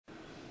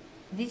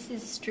this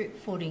is strip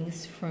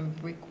footings from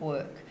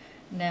brickwork.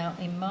 Now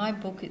in my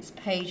book it's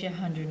page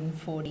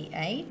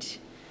 148,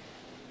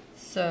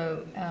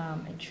 so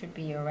it should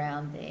be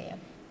around there.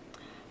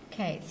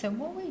 Okay, so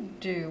what we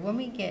do when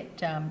we get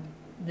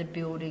the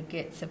builder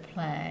gets a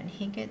plan,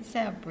 he gets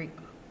our brick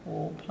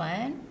wall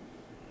plan,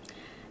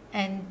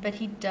 but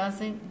he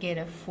doesn't get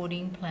a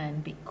footing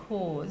plan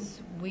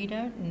because we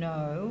don't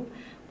know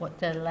what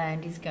the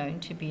land is going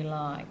to be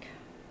like.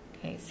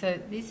 Okay, so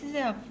this is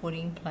our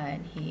footing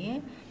plan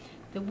here.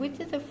 The width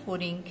of the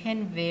footing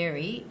can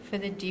vary for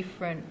the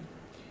different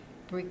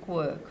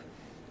brickwork.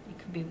 It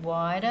could be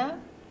wider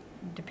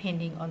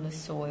depending on the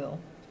soil.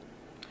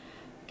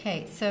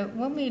 Okay, so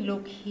when we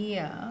look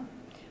here,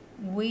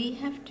 we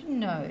have to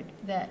note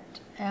that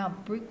our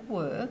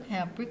brickwork,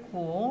 our brick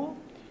wall,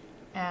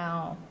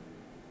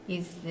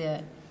 is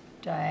the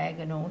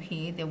diagonal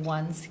here, the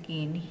one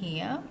skin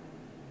here,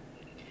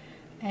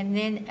 and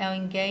then our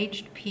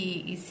engaged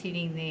pier is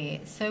sitting there.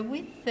 So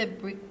with the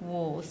brick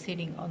wall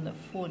sitting on the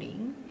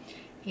footing,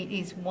 it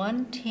is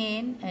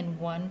 110 and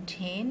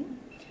 110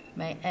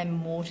 and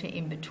mortar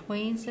in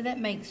between, so that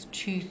makes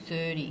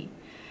 230.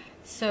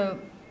 So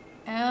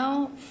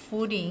our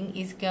footing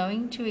is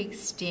going to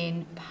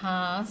extend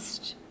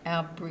past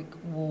our brick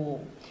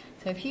wall.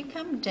 So if you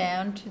come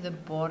down to the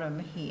bottom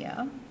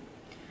here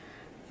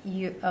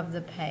of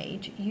the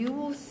page, you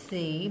will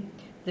see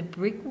the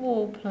brick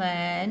wall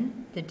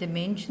plan, the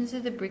dimensions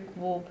of the brick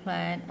wall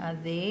plan are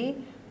there,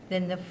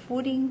 then the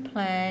footing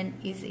plan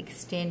is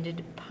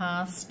extended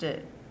past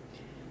it.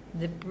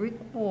 The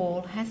brick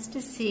wall has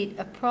to sit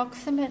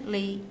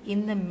approximately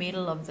in the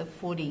middle of the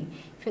footing.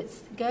 If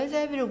it goes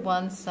over to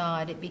one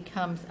side, it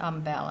becomes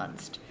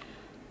unbalanced.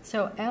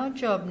 So our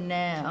job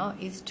now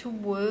is to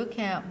work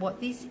out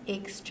what this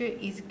extra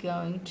is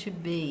going to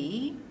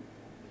be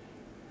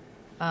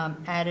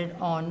added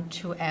on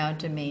to our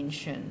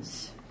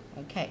dimensions.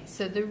 Okay,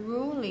 so the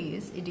rule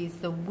is, it is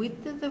the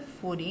width of the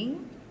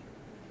footing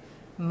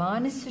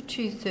minus the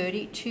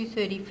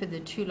 230 for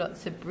the two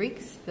lots of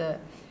bricks, the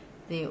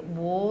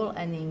wall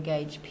and the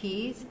engaged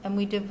piers, and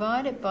we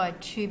divide it by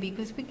 2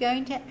 because we're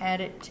going to add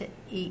it to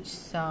each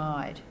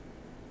side.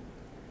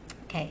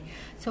 Okay,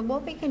 so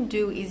what we can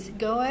do is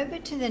go over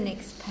to the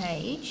next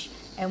page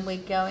and we're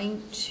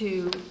going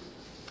to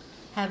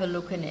have a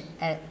look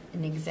at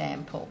an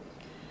example.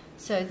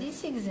 So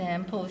this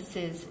example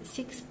says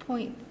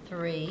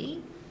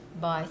 6.3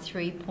 by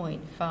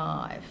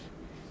 3.5.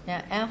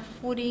 Now our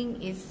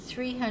footing is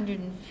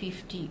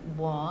 350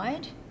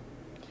 wide.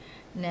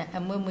 Now,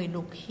 and when we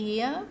look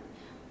here,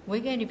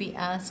 we're going to be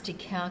asked to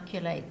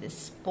calculate the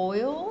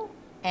spoil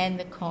and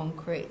the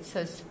concrete.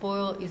 So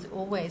spoil is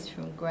always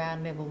from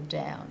ground level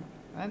down,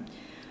 right?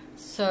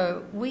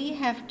 So we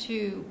have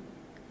to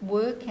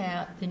work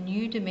out the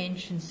new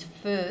dimensions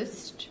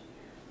first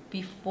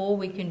before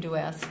we can do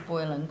our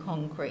spoil and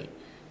concrete.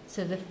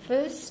 So the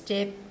first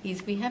step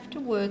is we have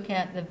to work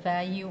out the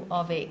value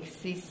of x,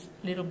 this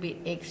little bit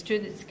extra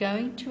that's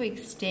going to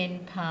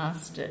extend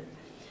past it.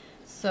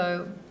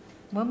 So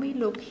when we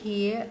look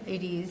here,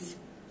 it is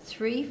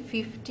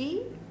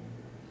 350,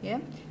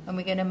 yeah, and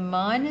we're going to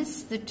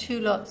minus the two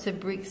lots of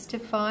bricks to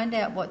find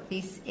out what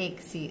this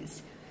x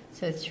is.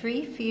 So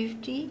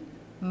 350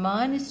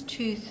 minus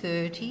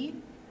 230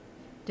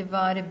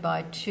 divided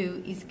by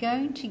 2 is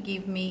going to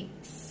give me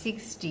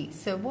 60.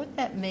 So what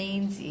that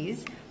means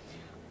is,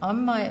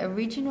 on my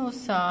original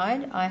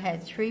side, I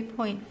had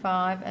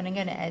 3.5, and I'm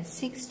going to add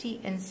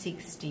 60 and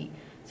 60.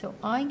 So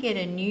I get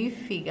a new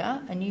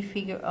figure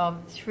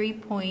of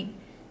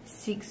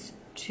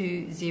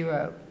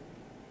 3.620.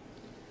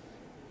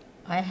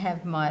 I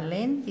have my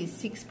length is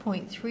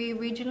 6.3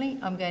 originally.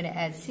 I'm going to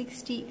add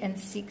 60 and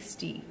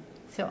 60.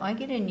 So I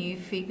get a new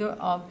figure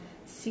of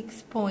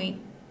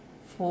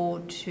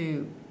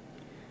 6.42.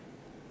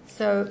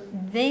 So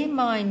they're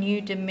my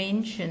new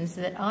dimensions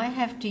that I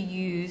have to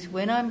use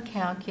when I'm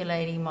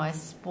calculating my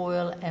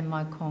spoil and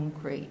my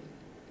concrete.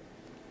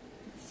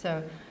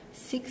 So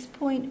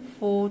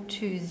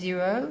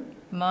 6.420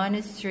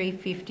 minus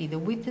 350, the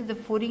width of the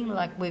footing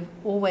like we've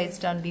always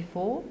done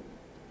before.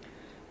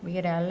 We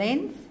get our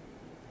length,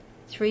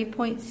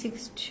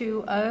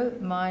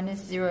 3.620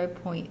 minus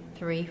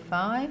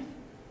 0.35,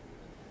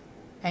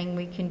 and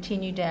we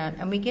continue down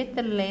and we get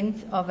the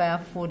length of our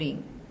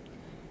footing.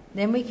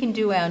 Then we can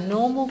do our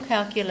normal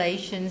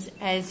calculations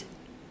as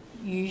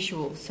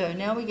usual. So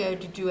now we go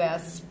to do our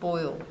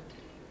spoil.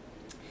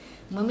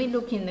 When we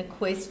look in the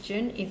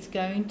question, it's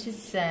going to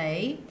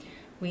say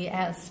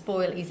our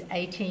spoil is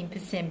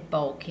 18%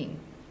 bulking.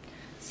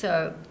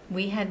 So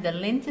we had the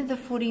length of the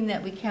footing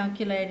that we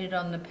calculated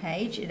on the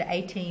page at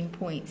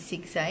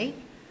 18.68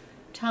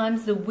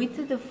 times the width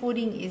of the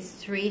footing is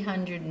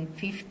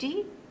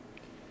 350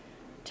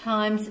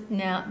 times,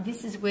 now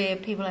this is where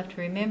people have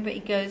to remember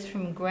it goes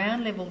from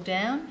ground level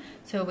down,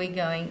 so we're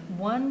going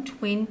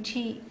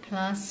 120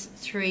 plus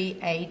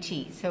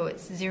 380, so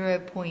it's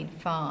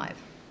 0.5.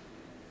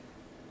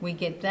 We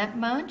get that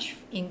much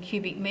in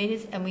cubic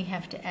meters and we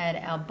have to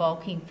add our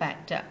bulking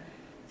factor.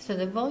 So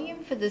the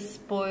volume for the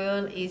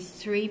spoil is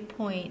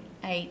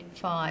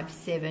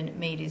 3.857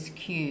 metres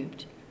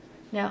cubed.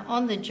 Now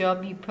on the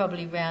job you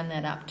probably round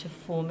that up to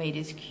 4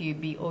 metres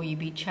cubed, or you'd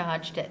be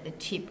charged at the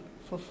tip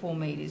for 4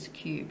 metres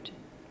cubed.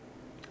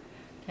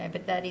 Okay,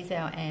 but that is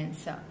our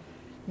answer.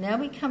 Now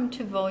we come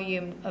to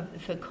volume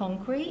for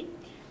concrete,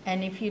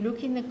 and if you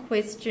look in the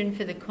question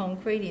for the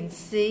concrete in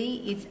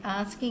C, it's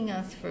asking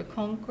us for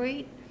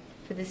concrete,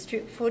 for the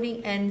strip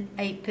footing, and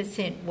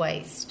 8%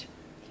 waste.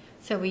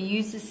 So we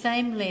use the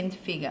same length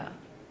figure,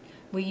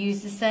 we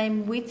use the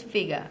same width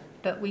figure,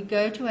 but we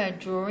go to our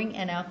drawing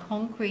and our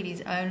concrete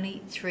is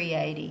only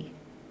 380.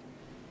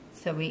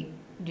 So we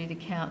do the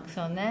calcs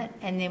on that,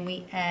 and then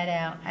we add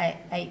our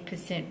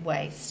 8%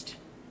 waste.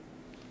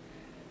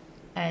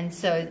 And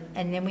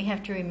then we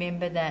have to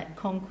remember that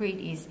concrete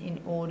is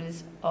in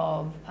orders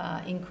of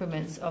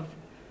increments of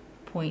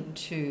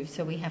 0.2,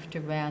 so we have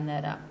to round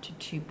that up to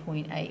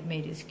 2.8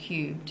 metres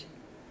cubed.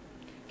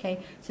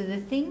 Okay, so the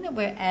thing that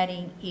we're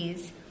adding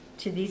is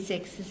to this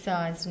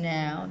exercise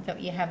now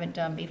that you haven't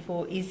done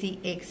before is the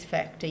X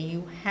factor.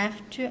 You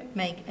have to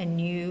make a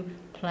new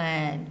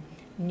plan,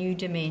 new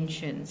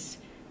dimensions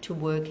to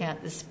work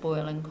out the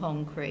spoil and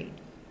concrete.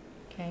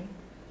 Okay,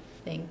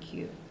 thank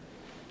you.